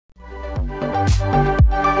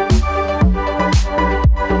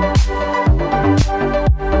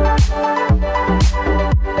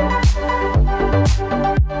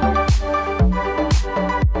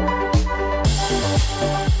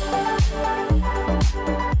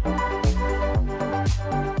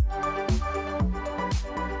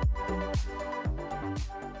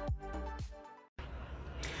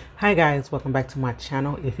Hi guys, welcome back to my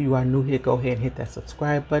channel. If you are new here, go ahead and hit that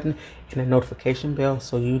subscribe button and the notification bell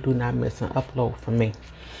so you do not miss an upload from me.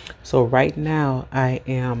 So right now I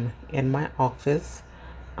am in my office.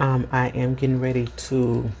 I am getting ready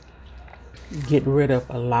to get rid of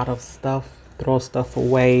a lot of stuff, throw stuff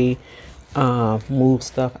away, move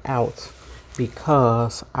stuff out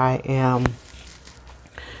because I am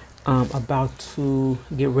about to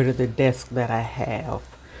get rid of the desk that I have.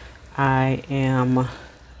 I am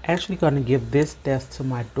actually going to give this desk to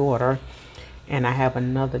my daughter, and I have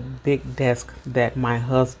another big desk that my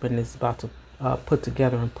husband is about to put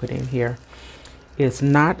together and put in here. It's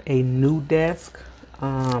not a new desk.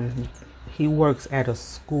 He works at a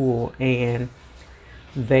school and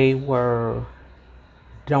they were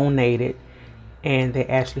donated and they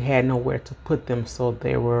actually had nowhere to put them, so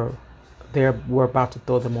they were about to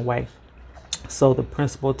throw them away. So the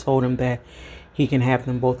principal told him that he can have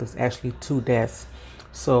them both. It's actually two desks.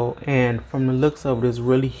 So, and from the looks of it, it's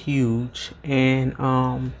really huge.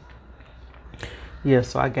 And yeah,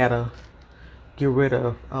 so I gotta get rid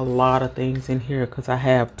of a lot of things in here because I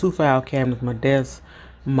have two file cabinets, my desk,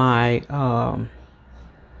 my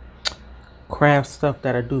craft stuff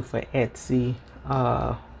that I do for Etsy,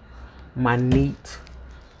 my Neat,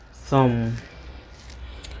 some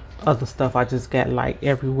other stuff I just got like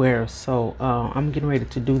everywhere. So I'm getting ready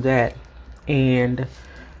to do that. And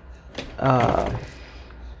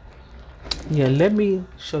yeah, let me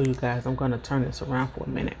show you guys. I'm going to turn this around for a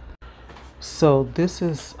minute. So this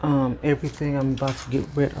is everything I'm about to get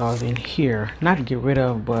rid of in here. Not get rid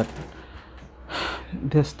of, but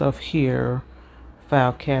this stuff here,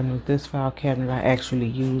 file cabinet. This file cabinet I actually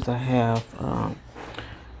use. I have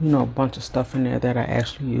you know, a bunch of stuff in there that I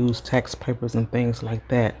actually use, tax papers and things like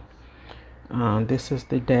that. This is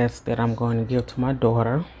the desk that I'm going to give to my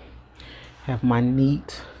daughter. Have my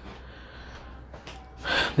Neat.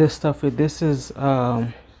 This stuff, this is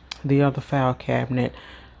the other file cabinet.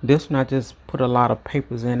 This one I just put a lot of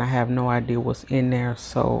papers in. I have no idea what's in there,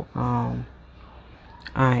 so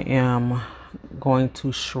I am going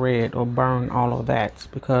to shred or burn all of that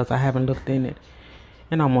because I haven't looked in it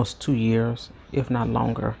in almost 2 years, if not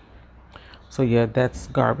longer. So yeah, that's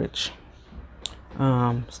garbage.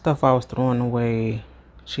 Stuff I was throwing away,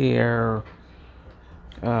 chair.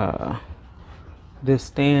 This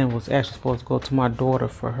stand was actually supposed to go to my daughter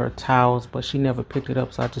for her towels, but she never picked it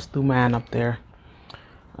up, so I just threw mine up there.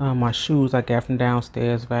 My shoes I got from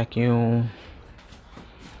downstairs, vacuum.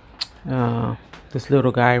 This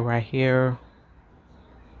little guy right here.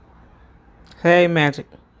 Hey, Magic.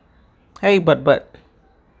 Hey, but.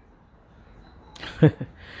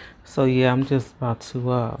 So yeah, I'm just about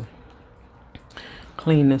to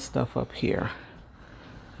clean this stuff up here.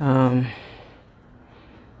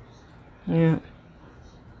 Yeah.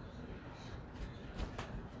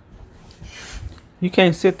 You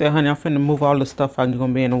can't sit there, honey. I'm finna move all this stuff out. You're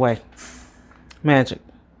gonna be in the way. Magic.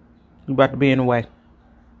 You about to be in the way.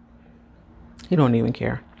 He don't even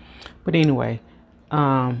care. But anyway,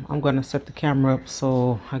 I'm gonna set the camera up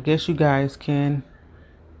so I guess you guys can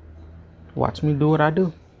watch me do what I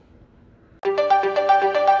do.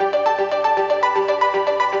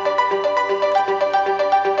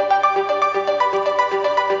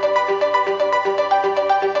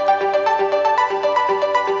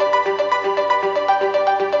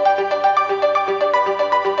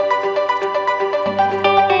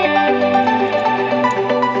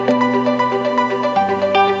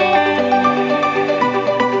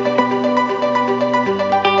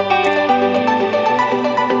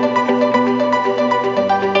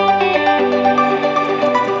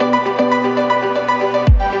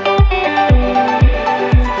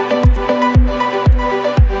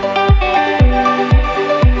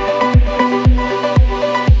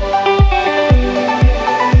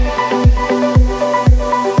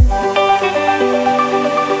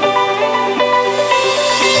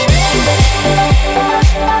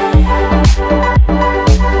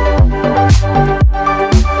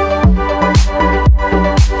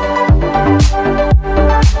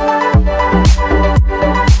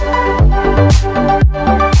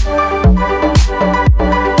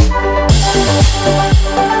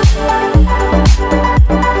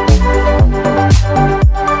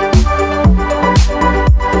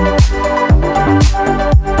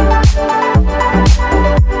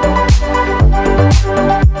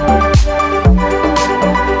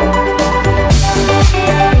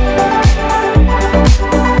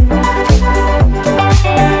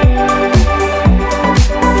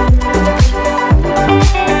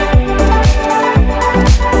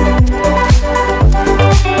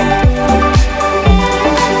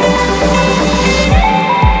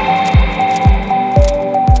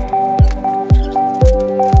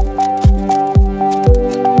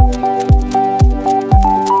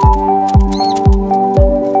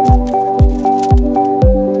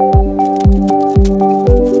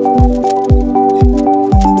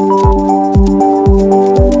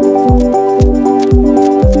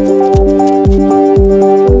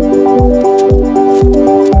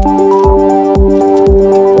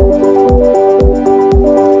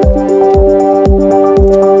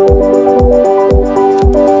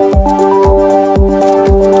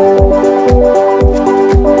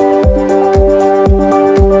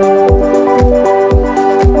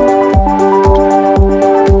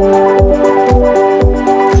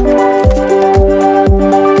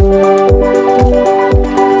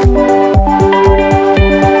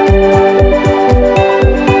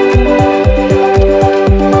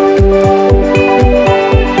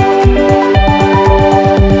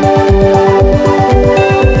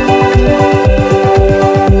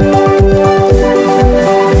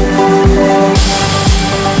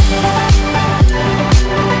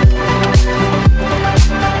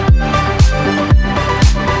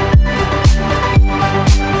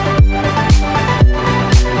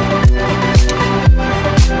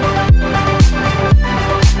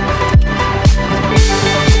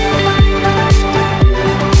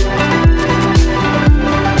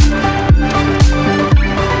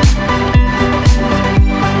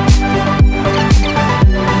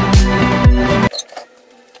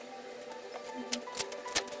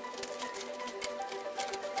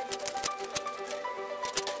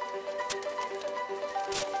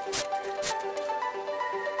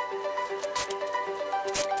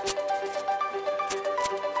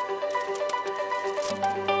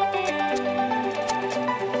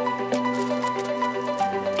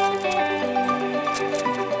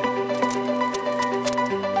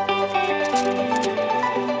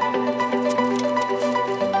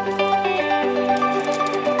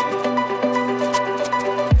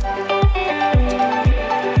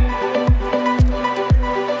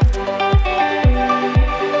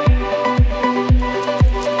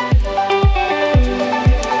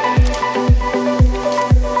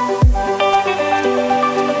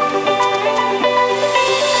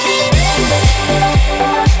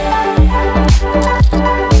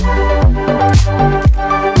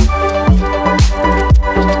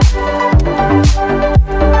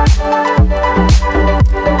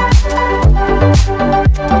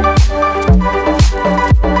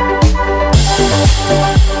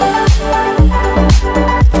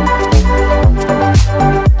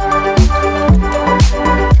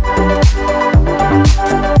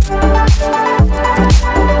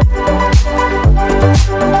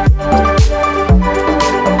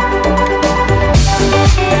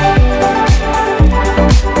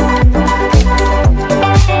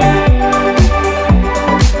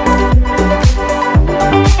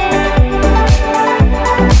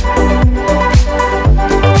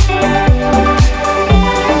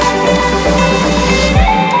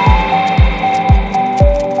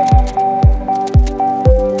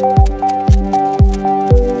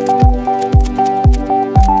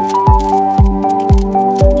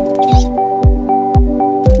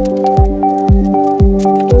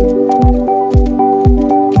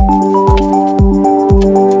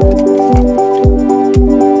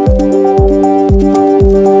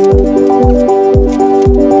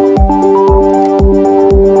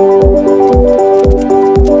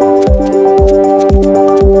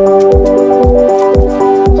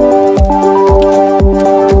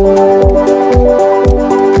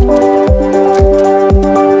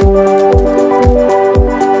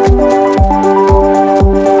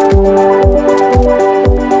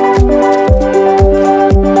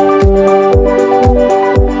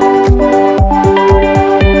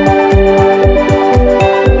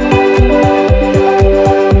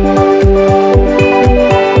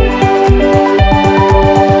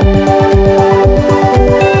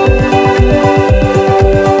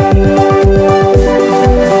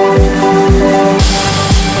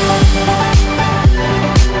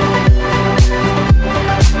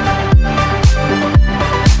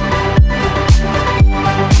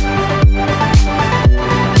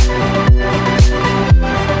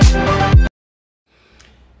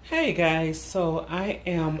 Okay guys, so I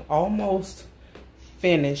am almost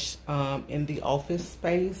finished in the office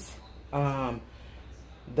space. The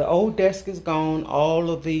old desk is gone. All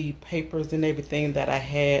of the papers and everything that I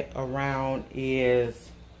had around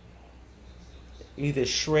is either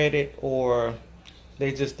shredded or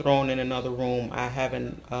they just thrown in another room. I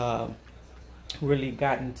haven't really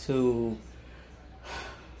gotten to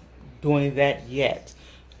doing that yet.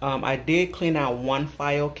 I did clean out one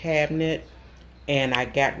file cabinet and I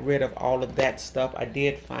got rid of all of that stuff. I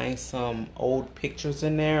did find some old pictures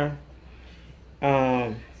in there.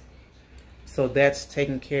 So that's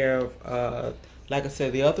taken care of. Like I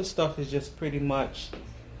said, the other stuff is just pretty much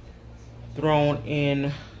thrown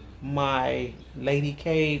in my lady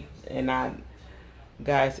cave, and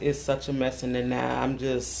guys, it's such a mess in there now. I'm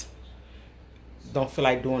just don't feel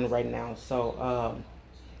like doing it right now. So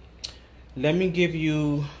let me give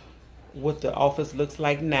you what the office looks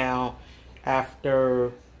like now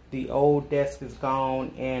after the old desk is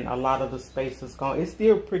gone and a lot of the space is gone. It's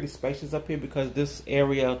still pretty spacious up here because this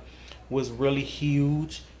area was really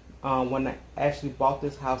huge. When I actually bought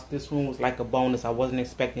this house, this room was like a bonus. I wasn't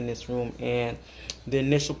expecting this room, and the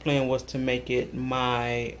initial plan was to make it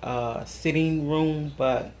my sitting room,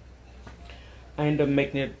 but I ended up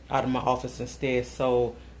making it out of my office instead.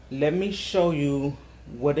 So let me show you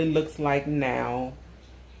what it looks like now.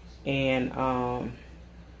 And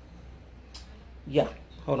yeah,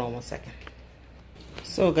 hold on one second.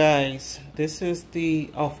 So guys, this is the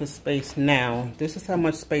office space now. This is how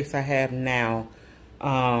much space I have now.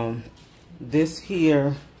 This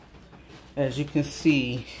here, as you can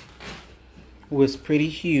see, was pretty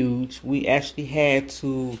huge. We actually had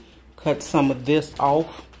to cut some of this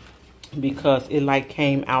off because it like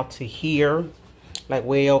came out to here, like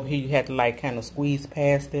way over here. You had to like kind of squeeze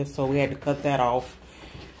past this, so we had to cut that off.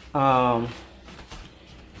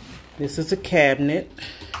 This is a cabinet.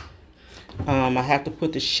 I have to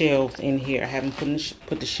put the shelves in here. I haven't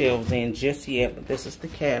put the shelves in just yet, but this is the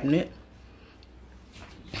cabinet.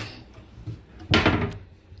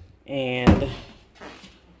 And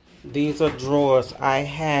these are drawers. I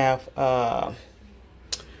have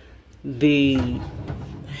the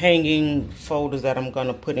hanging folders that I'm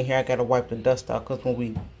gonna put in here. I gotta wipe the dust out because when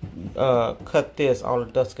we cut this, all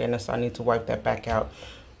the dust got in there, so I need to wipe that back out.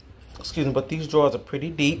 Excuse me, but these drawers are pretty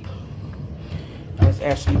deep. There's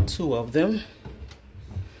actually two of them.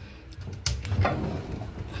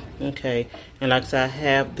 Okay, and like I said, I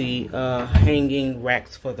have the hanging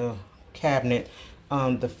racks for the cabinet.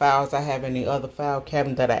 The files I have in the other file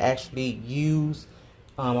cabinet that I actually use,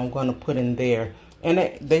 I'm going to put in there.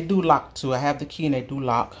 And they do lock too. I have the key and they do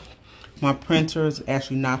lock. My printer is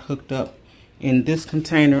actually not hooked up. In this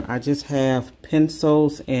container, I just have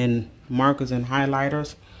pencils and markers and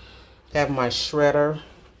highlighters. I have my shredder.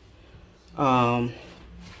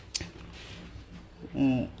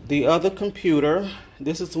 The other computer,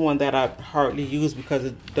 this is the one that I hardly use because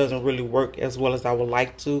it doesn't really work as well as I would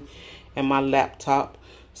like to, and my laptop.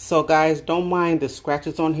 So guys, don't mind the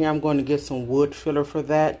scratches on here. I'm going to get some wood filler for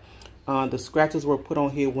that. The scratches were put on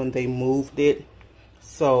here when they moved it,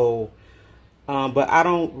 so but I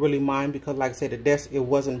don't really mind because like I said, the desk, it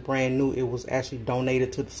wasn't brand new. It was actually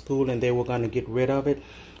donated to the school and they were going to get rid of it.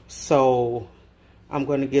 So I'm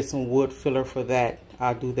going to get some wood filler for that.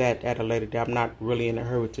 I'll do that at a later date. I'm not really in a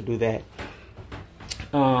hurry to do that.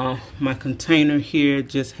 My container here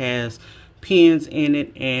just has pens in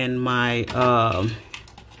it and my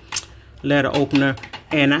letter opener.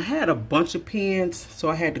 And I had a bunch of pens, so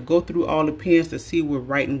I had to go through all the pens to see what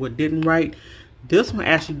right and what didn't write. This one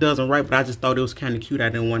actually doesn't write, but I just thought it was kind of cute. I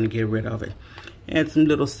didn't want to get rid of it. And some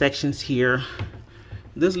little sections here.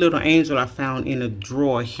 This little angel I found in a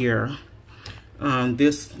drawer here.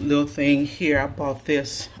 This little thing here, I bought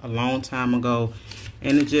this a long time ago,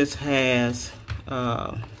 and it just has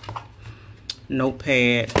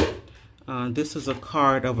notepad. This is a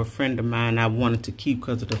card of a friend of mine I wanted to keep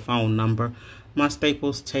because of the phone number. My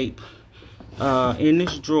Staples tape. In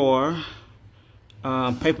this drawer,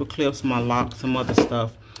 paper clips, my lock, some other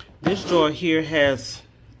stuff. This drawer here has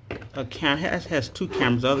a has two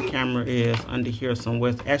cameras. The other camera is under here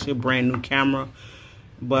somewhere. It's actually a brand new camera,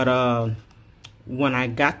 but when I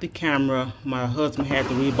got the camera, my husband had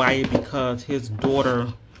to rebuy it because his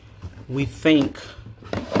daughter, we think,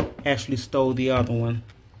 actually stole the other one.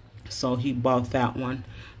 So he bought that one.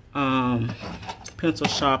 Pencil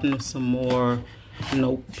sharpener, some more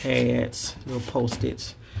notepads, little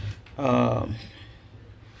post-its.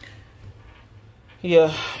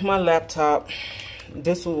 Yeah, my laptop.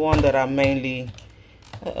 This is one that I mainly,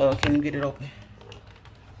 can you get it open?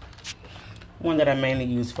 One that I mainly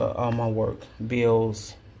use for all my work,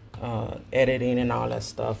 bills, editing and all that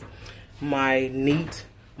stuff. My Neat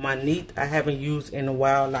I haven't used in a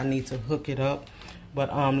while. I need to hook it up. But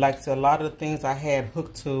like I said, a lot of the things I had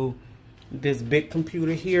hooked to this big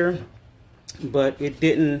computer here, but it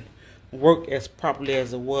didn't work as properly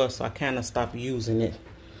as it was, so I kind of stopped using it.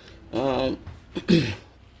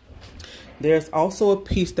 There's also a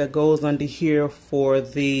piece that goes under here for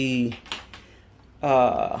the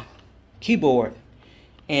keyboard,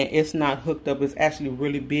 and it's not hooked up. It's actually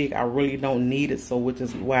really big. I really don't need it, so which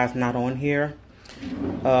is why it's not on here.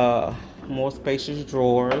 More spacious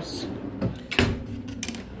drawers.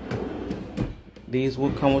 These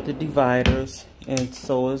will come with the dividers, and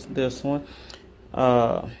so is this one.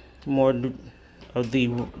 More of the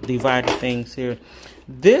divider things here.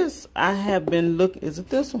 This I have been looking. Is it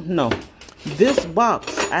this one? No. This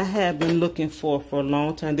box I have been looking for a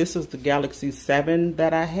long time. This is the Galaxy 7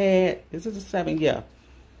 that I had. Is this the 7? Yeah.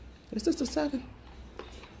 Is this the 7?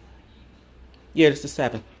 Yeah, it's the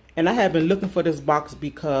 7. And I have been looking for this box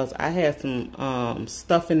because I had some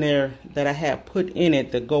stuff in there that I had put in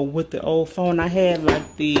it to go with the old phone I had,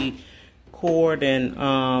 like the cord and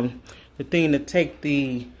the thing to take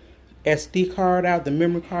the SD card out, the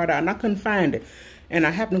memory card out, and I couldn't find it. And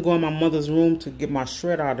I happened to go in my mother's room to get my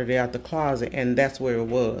shredder out of there, out the closet, and that's where it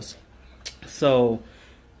was. So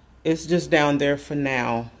it's just down there for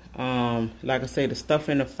now. Like I say, the stuff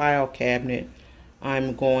in the file cabinet,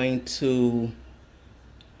 I'm going to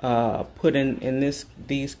put in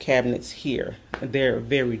these cabinets here. They're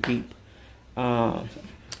very deep. Now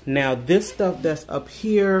this stuff that's up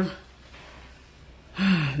here,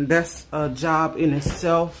 that's a job in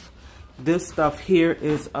itself. This stuff here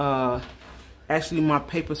is actually my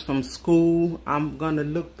papers from school. I'm gonna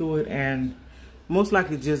look through it and most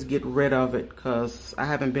likely just get rid of it because I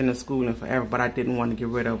haven't been to school in forever, but I didn't want to get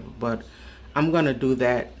rid of it. But I'm gonna do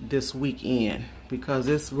that this weekend because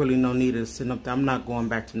there's really no need of sitting up there. I'm not going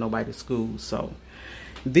back to nobody's school. So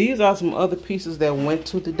these are some other pieces that went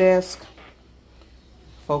to the desk.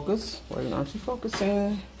 Focus. Wait, aren't you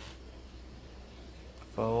focusing?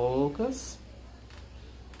 Focus.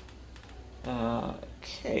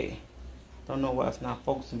 Okay. Don't know why it's not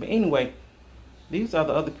focusing, but anyway, these are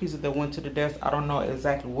the other pieces that went to the desk. I don't know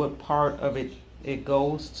exactly what part of it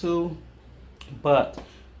goes to, but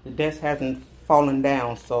the desk hasn't fallen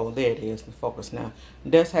down, so there it is. The focus now. The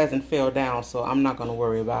desk hasn't fell down, so I'm not going to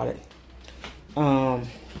worry about it.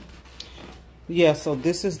 Yeah, so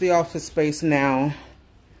this is the office space now,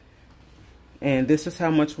 and this is how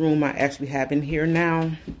much room I actually have in here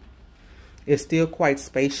now. It's still quite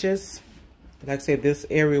spacious. Like I said, this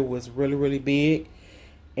area was really, really big.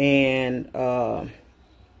 And,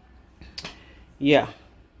 yeah.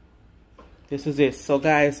 This is it. So,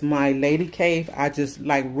 guys, my lady cave, I just,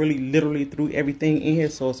 like, really literally threw everything in here.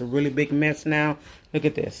 So, it's a really big mess now. Look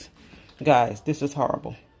at this. Guys, this is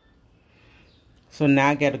horrible. So, now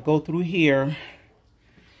I got to go through here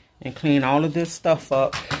and clean all of this stuff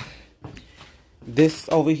up. This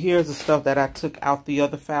over here is the stuff that I took out the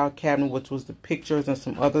other file cabinet, which was the pictures and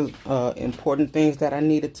some other important things that I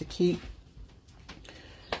needed to keep.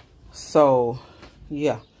 So,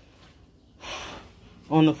 yeah.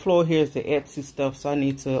 On the floor here is the Etsy stuff, so I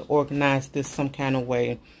need to organize this some kind of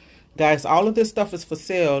way. Guys, all of this stuff is for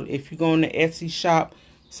sale. If you go on the Etsy shop,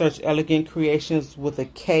 search Elegant Creations with a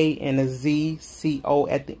K and a Z, C-O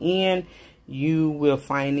at the end, you will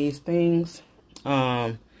find these things.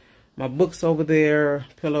 My books over there,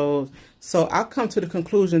 pillows. So I'll come to the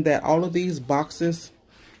conclusion that all of these boxes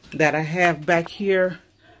that I have back here,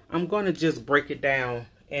 I'm going to just break it down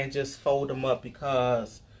and just fold them up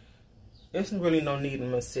because there's really no need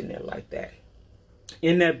in them sitting there like that.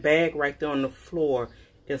 In that bag right there on the floor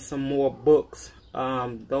is some more books.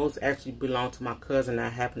 Those actually belong to my cousin. I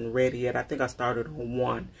haven't read it yet. I think I started on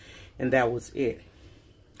one and that was it.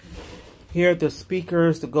 Here are the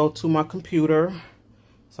speakers to go to my computer.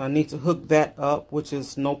 So I need to hook that up, which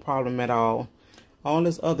is no problem at all. All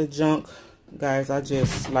this other junk, guys, I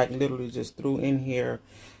just like literally just threw in here.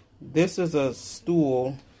 This is a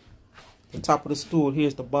stool. The top of the stool,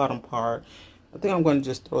 here's the bottom part. I think I'm going to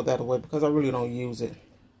just throw that away because I really don't use it.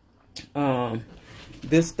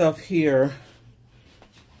 This stuff here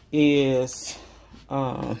is,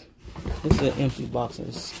 this is an empty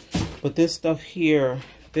boxes. But this stuff here,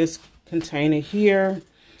 this container here,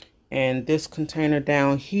 and this container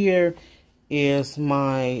down here is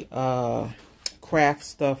my craft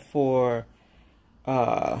stuff for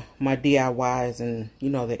my DIYs and, you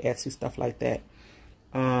know, the Etsy stuff like that.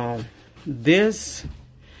 This,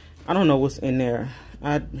 I don't know what's in there.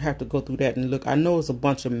 I'd have to go through that and look. I know it's a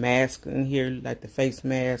bunch of masks in here, like the face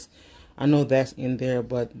mask. I know that's in there,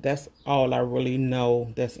 but that's all I really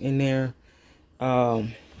know that's in there.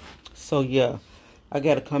 So yeah, I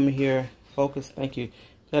gotta come in here, focus, thank you.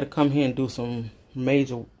 Gotta come here and do some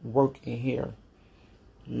major work in here.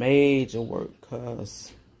 Major work,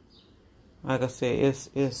 cause like I said,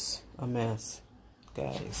 it's a mess,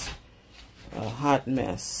 guys. A hot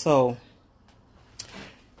mess. So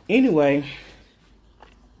anyway,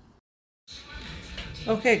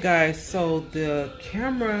 okay guys, so the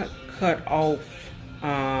camera cut off.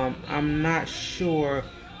 I'm not sure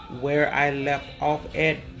where I left off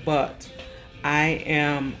at, but I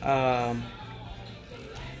am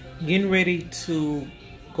getting ready to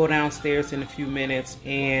go downstairs in a few minutes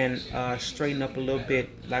and straighten up a little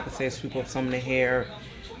bit. Like I said, sweep up some of the hair,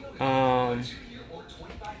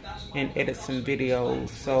 and edit some videos.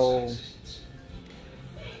 So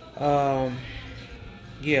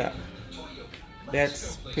yeah,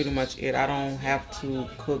 that's pretty much it. I don't have to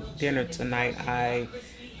cook dinner tonight. I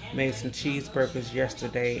made some cheeseburgers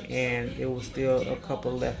yesterday and there was still a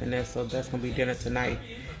couple left in there, so that's gonna be dinner tonight.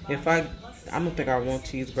 I don't think I want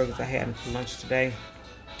cheeseburgers. I had them for lunch today,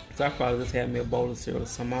 so I probably just had me a bowl of cereal.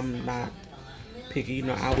 So I'm not picky. You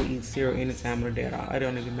know, I would eat cereal any time of the day. It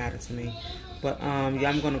don't even matter to me. But yeah,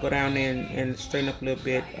 I'm gonna go down there and straighten up a little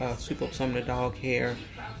bit, sweep up some of the dog hair,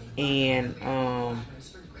 and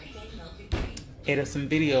edit some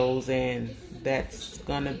videos, and that's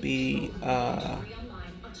gonna be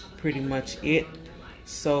pretty much it.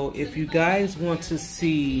 So if you guys want to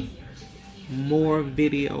see more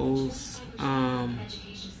videos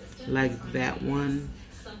like that one,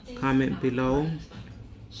 comment below,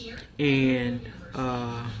 and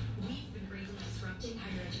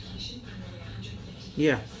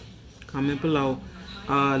yeah, comment below.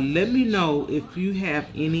 Let me know if you have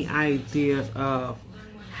any ideas of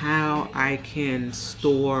how I can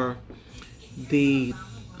store the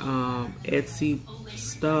Etsy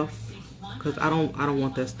stuff, because I don't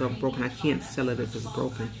want that stuff broken. I can't sell it if it's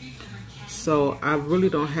broken. So I really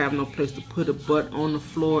don't have no place to put it but on the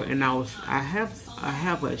floor, and I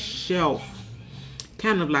have a shelf,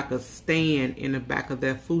 kind of like a stand in the back of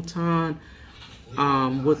that futon,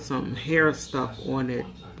 with some hair stuff on it,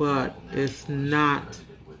 but it's not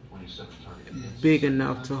big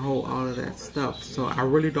enough to hold all of that stuff. So I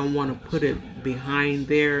really don't want to put it behind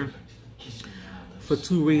there for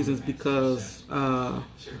two reasons. Because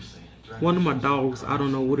one of my dogs, I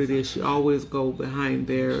don't know what it is, she always go behind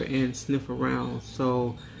there and sniff around.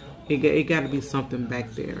 So it got to be something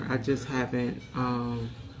back there. I just haven't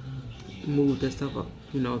moved the stuff up,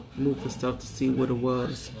 moved the stuff to see what it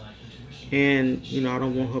was. And I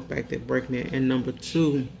don't want her back there breaking it. And number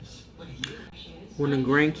two, when the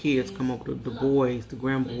grandkids come over, the boys, the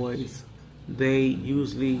grandboys, they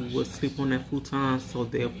usually would sleep on that futon, so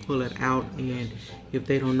they'll pull it out, and if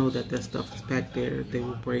they don't know that that stuff is back there, they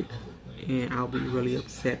will break, and I'll be really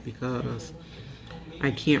upset because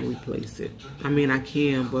I can't replace it. I mean, I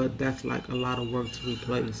can, but that's like a lot of work to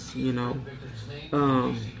replace,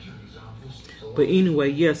 But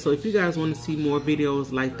anyway, yeah, so if you guys want to see more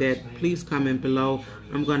videos like that, please comment below.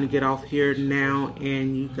 I'm going to get off here now,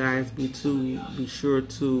 and you guys be sure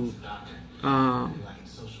to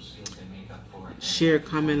share,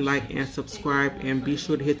 comment, like, and subscribe, and be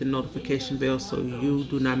sure to hit the notification bell so you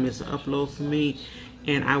do not miss an upload from me.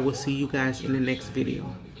 And I will see you guys in the next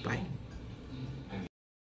video. Bye.